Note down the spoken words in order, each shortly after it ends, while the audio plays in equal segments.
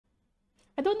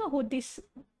I don't know who this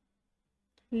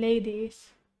lady is.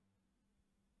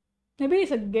 Maybe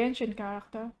it's a Genshin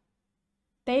character.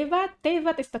 Teyvat?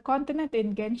 Teyvat is the continent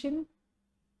in Genshin?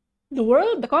 The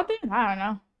world? The continent? I don't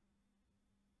know.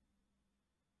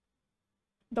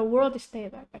 The world is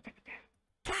Teyvat.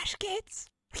 Flashgitz!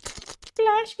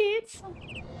 Flashgitz!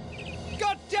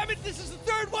 God damn it, this is the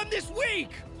third one this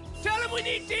week! Tell him we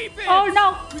need defense! Oh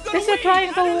no! This is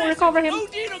trying to recover him.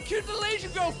 OD'll cute little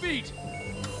Asian girl feet!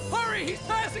 Hurry, he's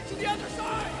passing to the other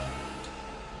side!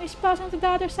 He's passing to the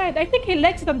other side. I think he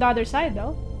likes it on the other side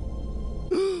though.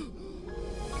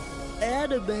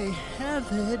 Anime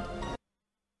heaven!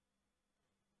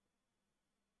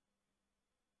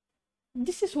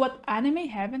 This is what anime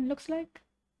heaven looks like?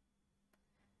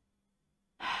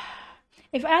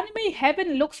 If anime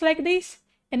heaven looks like this,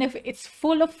 and if it's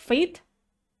full of fate,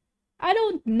 I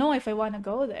don't know if I want to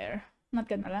go there. Not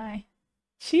gonna lie.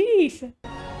 Jeez.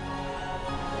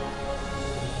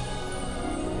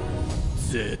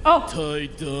 Oh,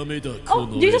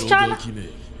 Jesus-chan!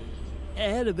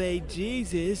 Anime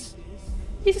Jesus!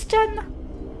 Jesus-chan!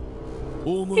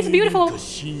 He's beautiful!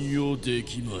 He's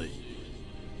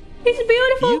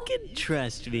beautiful! You can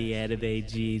trust me, Anime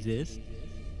Jesus.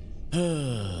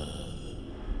 Oh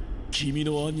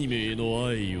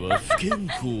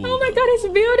my god, he's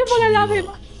beautiful! I love him!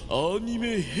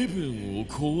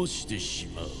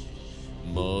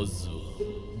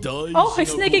 Oh,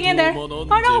 he's sneaking in there! Oh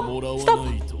no! Stop!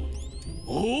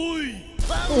 Oi!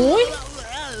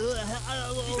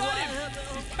 You got him!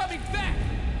 He's coming back!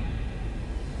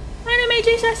 Anime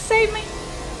Jesus, save me!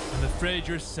 I'm afraid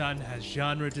your son has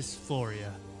genre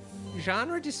dysphoria.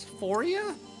 Genre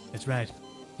dysphoria? That's right.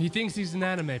 He thinks he's an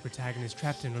anime protagonist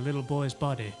trapped in a little boy's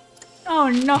body. Oh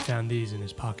no! He found these in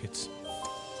his pockets.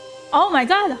 Oh my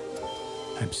god!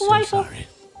 I'm so Why sorry.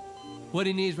 What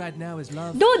he needs right now is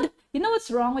love. Dude! You know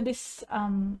what's wrong with this,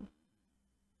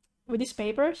 with these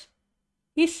papers?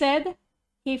 He said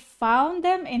he found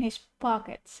them in his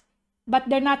pockets. But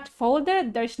they're not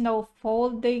folded. There's no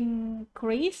folding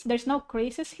crease. There's no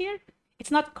creases here. It's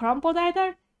not crumpled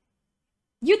either.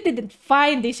 You didn't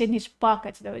find this in his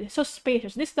pockets, though. It's so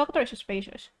spacious. This doctor is so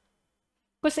spacious.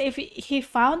 Because if he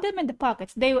found them in the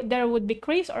pockets, there would be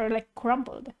crease or like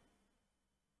crumpled.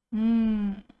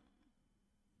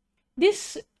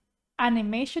 This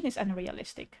animation is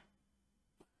unrealistic.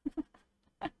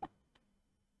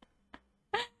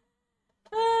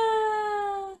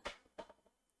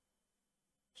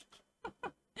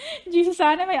 Jesus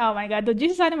anime? Oh my god, the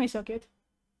Jesus anime is so cute.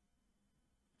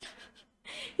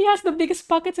 He has the biggest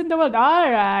pockets in the world.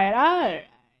 Alright.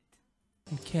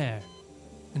 And care.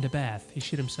 And a bath. He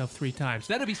shit himself 3 times.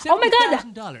 That'll be $70,000. Oh my god!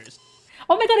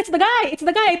 Oh my god, it's the guy! It's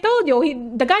the guy I told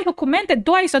you! The guy who commented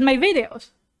twice on my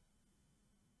videos.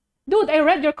 Dude, I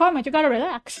read your comment. You gotta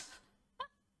relax.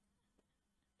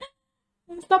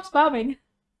 Stop spamming.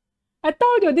 I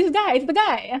told you, this guy, it's the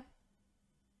guy.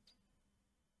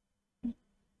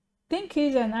 Think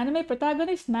he's an anime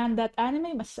protagonist? Man, that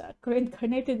anime must suck.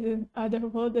 Reincarnated in other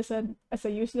world as a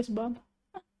useless bum.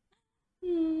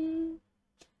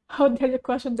 How dare you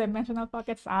question dimensional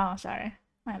pockets? Oh, sorry.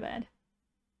 My bad.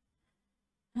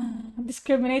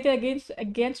 Discriminated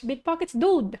against big pockets?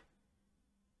 Dude!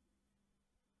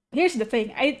 Here's the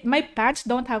thing. My pants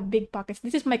don't have big pockets.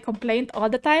 This is my complaint all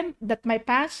the time, that my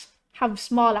pants have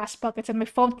small ass pockets and my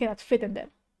phone cannot fit in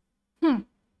them.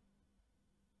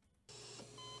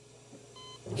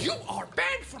 You are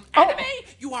banned from anime!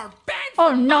 You are banned Oh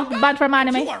from no, manga, banned from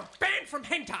anime. You are banned from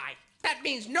hentai! That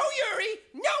means no yuri,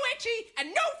 no ecchi, and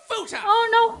no futa! Oh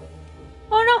no!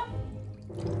 Oh no!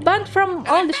 Banned from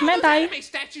all this those hentai. anime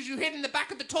statues you hid in the back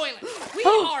of the toilet! We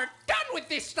Oh. are done with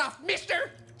this stuff,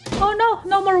 mister! Oh no,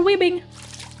 no more weebing.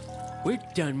 We're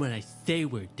done when I say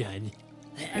we're done.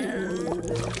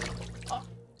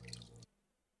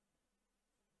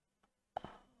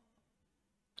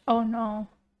 Oh no.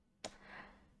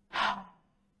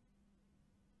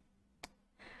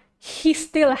 He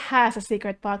still has a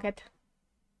secret pocket.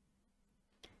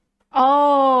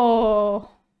 Oh.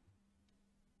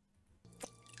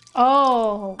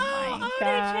 Oh my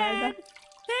god.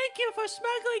 Thank you for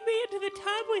smuggling me into the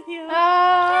tub with you.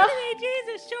 Ah. Anime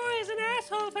Jesus sure is an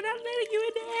asshole for not letting you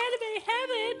into anime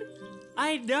heaven.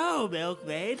 I know,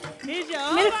 Milkmaid. Is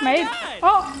your Milkmaid?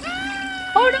 Oh,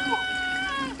 Oh no!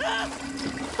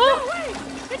 Oh! wait!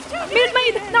 It's too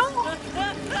Milkmaid! No!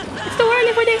 It's too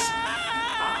early for this!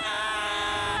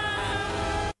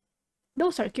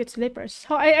 Those are cute slippers.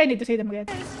 Oh, I need to see them again.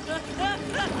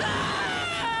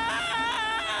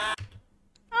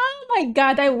 Oh my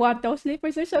god, I want those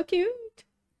slippers. They're so cute.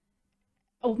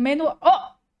 Oh, menu.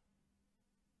 Oh!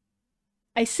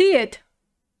 I see it.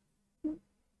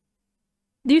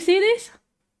 Do you see this?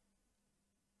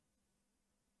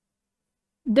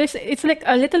 It's like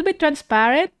a little bit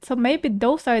transparent, so maybe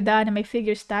those are the anime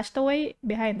figures stashed away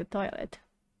behind the toilet.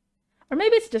 Or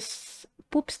maybe it's just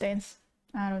poop stains.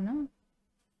 I don't know.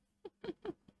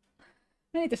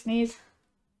 I need to sneeze.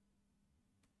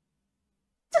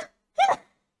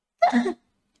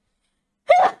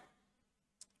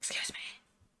 Excuse me.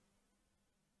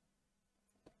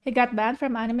 He got banned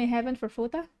from anime heaven for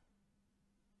futa?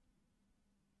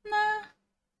 Nah.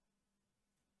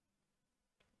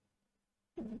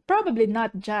 Probably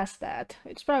not just that.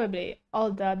 It's probably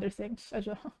all the other things as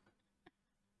well.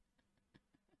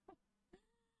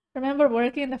 Remember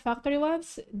working in the factory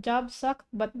once? Job sucked,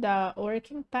 but the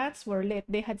working pants were lit.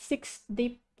 They had 6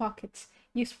 deep pockets.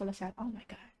 Useful as that. Oh my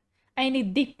god. I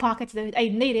need deep pockets, David. I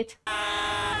need it.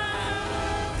 I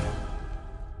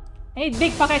need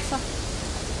big pockets.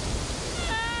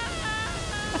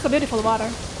 That's a beautiful water.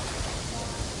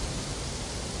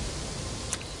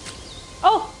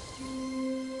 Oh!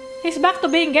 He's back to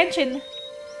being Genshin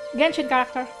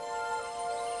character.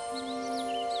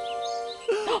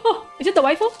 Oh, is it the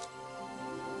waifu?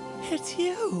 It's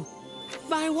you,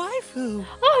 my waifu.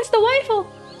 Oh, it's the waifu.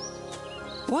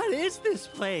 What is this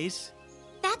place?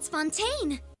 That's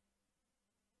Fontaine.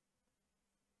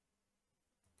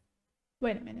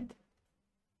 Wait a minute.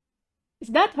 Is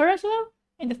that her as well?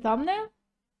 In the thumbnail?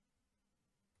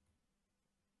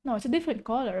 No, it's a different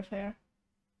color of hair.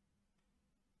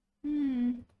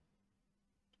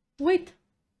 Wait.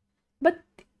 But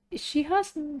she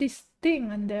has this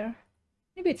thing on there.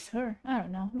 Maybe it's her. I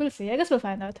don't know. We'll see. I guess we'll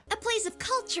find out. A place of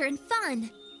culture and fun.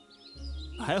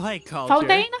 I like culture.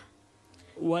 Fontaine?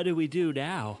 What do we do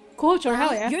now? Culture,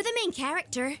 hell yeah. You're the main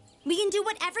character. We can do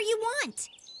whatever you want.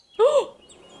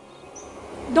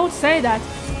 Don't say that.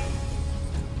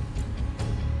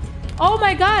 Oh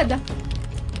my god.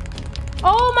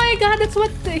 Oh my god, that's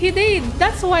what he did.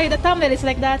 That's why the thumbnail is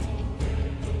like that.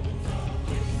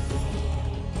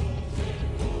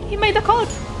 He made a cult.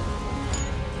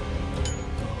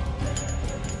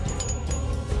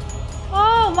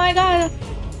 Oh my god.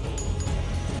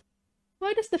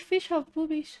 Why does the fish have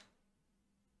boobies?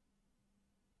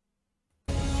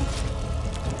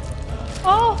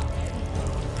 Oh!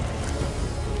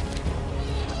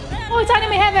 Oh, it's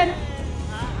anime heaven!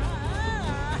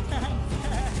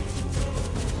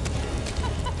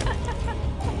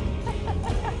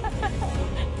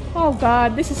 Oh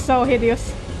god, this is so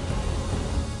hideous.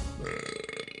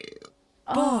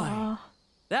 Boy,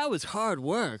 that was hard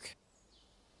work.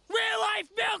 Real life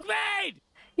milkmaid!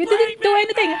 You didn't do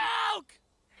anything! Milk!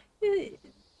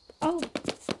 Oh.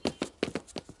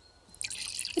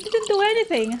 You didn't do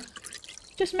anything.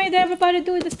 Just made everybody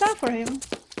do the stuff for him.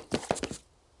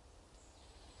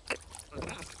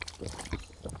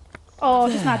 Oh,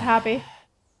 she's not happy.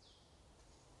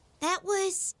 That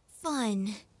was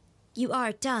fun. You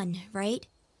are done, right?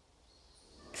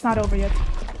 It's not over yet.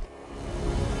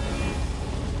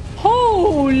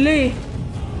 Holy!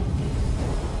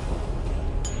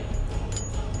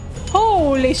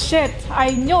 Holy shit!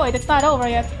 I knew it. It's not over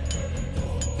yet.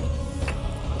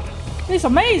 It's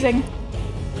amazing.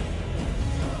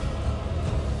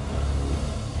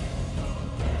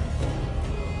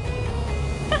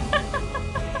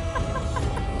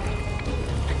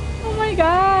 Oh my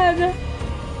god.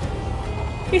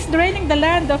 He's draining the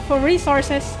land of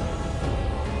resources.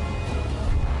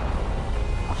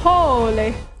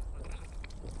 Holy.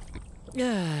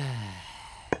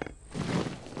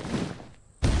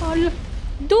 Oh,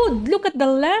 dude, look at the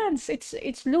lands.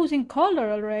 It's losing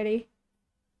color already.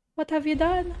 What have you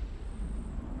done?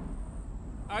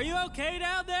 Are you okay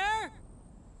down there?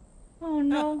 Oh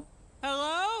no.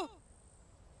 Hello?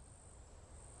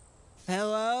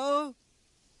 Hello?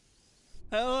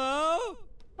 Hello?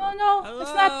 Oh no,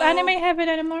 it's not anime heaven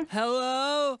anymore.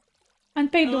 Hello?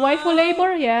 Unpaid Hello? waifu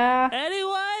labor? Yeah.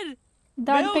 Anyone?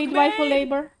 The unpaid Milkmaid? waifu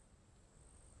labor.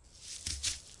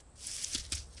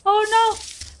 Oh no!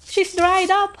 She's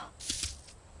dried up!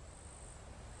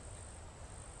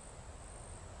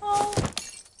 Oh.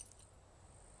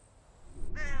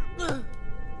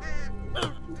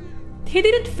 He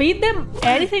didn't feed them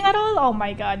anything at all? Oh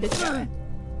my god, this guy.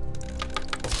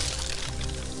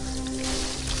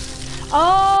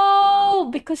 Oh,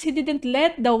 because he didn't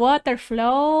let the water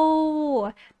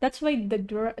flow. That's why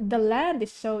the land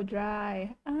is so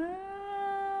dry.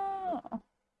 Oh.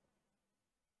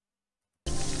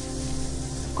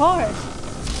 Of course.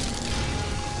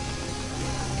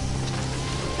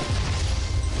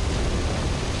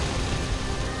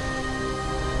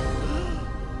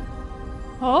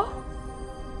 Oh?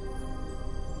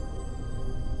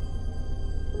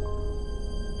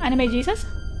 Anime Jesus?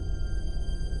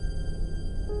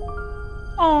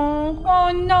 Oh,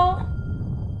 oh no.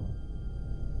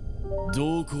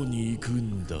 どこに行く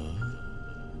んだ?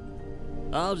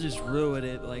 I'll just ruin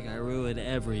it like I ruin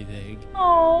everything.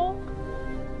 Oh.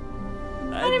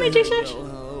 I Anime better Jesus. go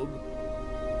home.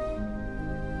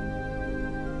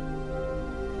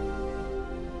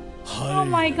 Oh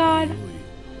my god.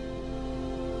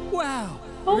 Wow.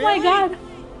 Oh my really? god.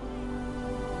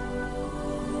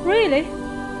 Really?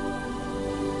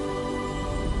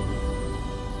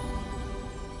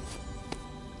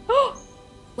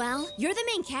 Well, you're the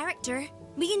main character.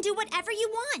 We can do whatever you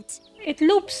want. It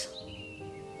loops.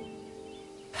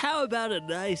 How about a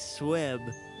nice swim?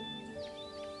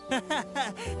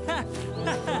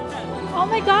 Oh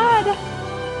my god.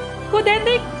 Good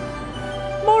ending.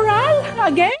 Morale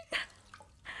again?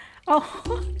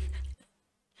 Oh.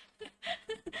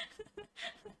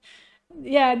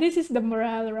 Yeah, this is the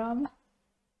morale ROM.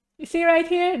 You see right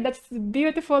here? That's the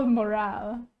beautiful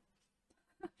morale.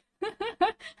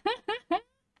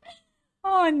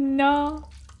 Oh no.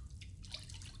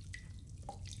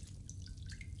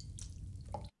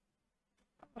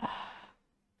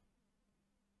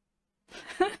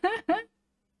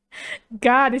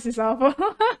 God, this is awful.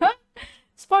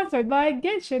 Sponsored by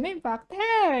Genshin Impact.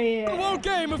 Hey! Hello,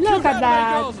 game of Look cute at anime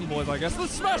that. girls and boys, I guess.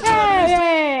 Let's smash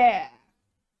Hey!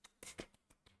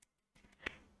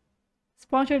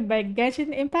 Sponsored by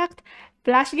Genshin Impact.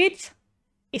 Flashgitz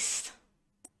is...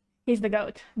 He's the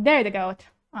GOAT. They're the GOAT.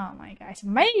 Oh my god, it's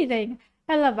amazing!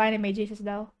 I love Anime Jesus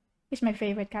though. He's my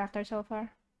favorite character so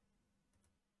far.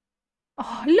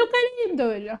 Oh, look at him,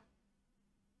 dude!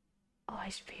 Oh,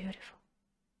 he's beautiful.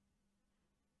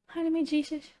 Anime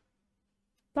Jesus.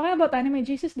 Talking about Anime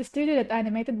Jesus, the studio that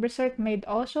animated Berserk made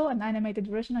also an animated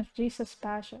version of Jesus'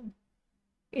 Passion.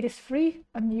 It is free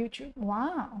on YouTube.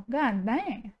 Wow, god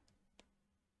dang.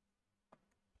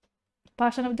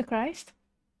 Passion of the Christ?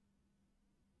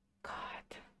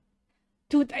 God.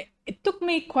 Dude, it took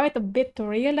me quite a bit to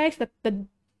realize that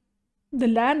the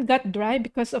land got dry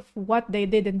because of what they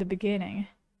did in the beginning.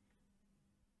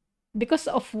 Because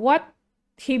of what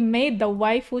he made the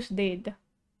waifus did.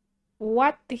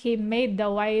 What he made the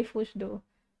waifus do.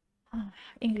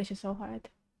 English is so hard.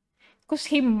 Because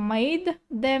he made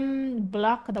them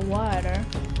block the water.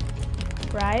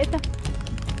 Right?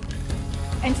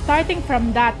 And starting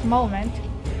from that moment,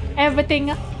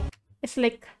 everything is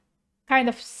like kind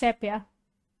of sepia.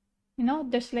 You know,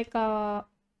 there's like a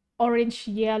orange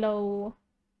yellow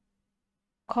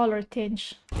color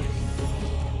tinge.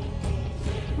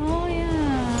 Oh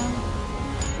yeah.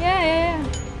 Yeah.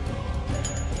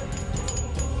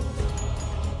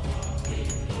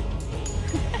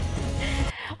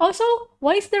 Also,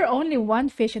 why is there only one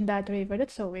fish in that river?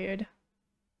 That's so weird.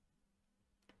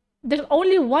 There's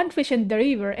only one fish in the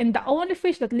river, and the only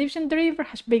fish that lives in the river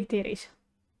has big titties.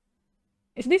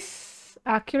 Is this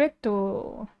accurate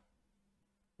to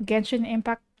Genshin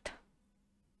Impact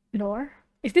lore?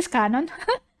 Is this canon?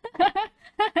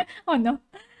 Oh no.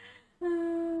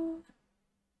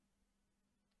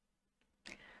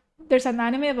 There's an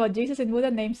anime about Jesus and Buddha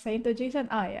named Saint of Jesus.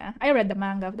 Oh yeah, I read the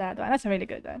manga of that one. That's a really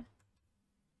good one.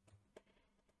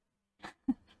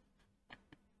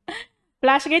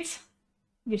 Flashgitz,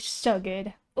 you're so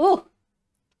good. Ooh,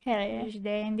 hell yeah. This is the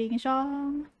ending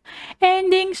song.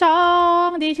 Ending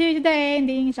song. This is the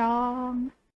ending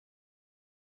song.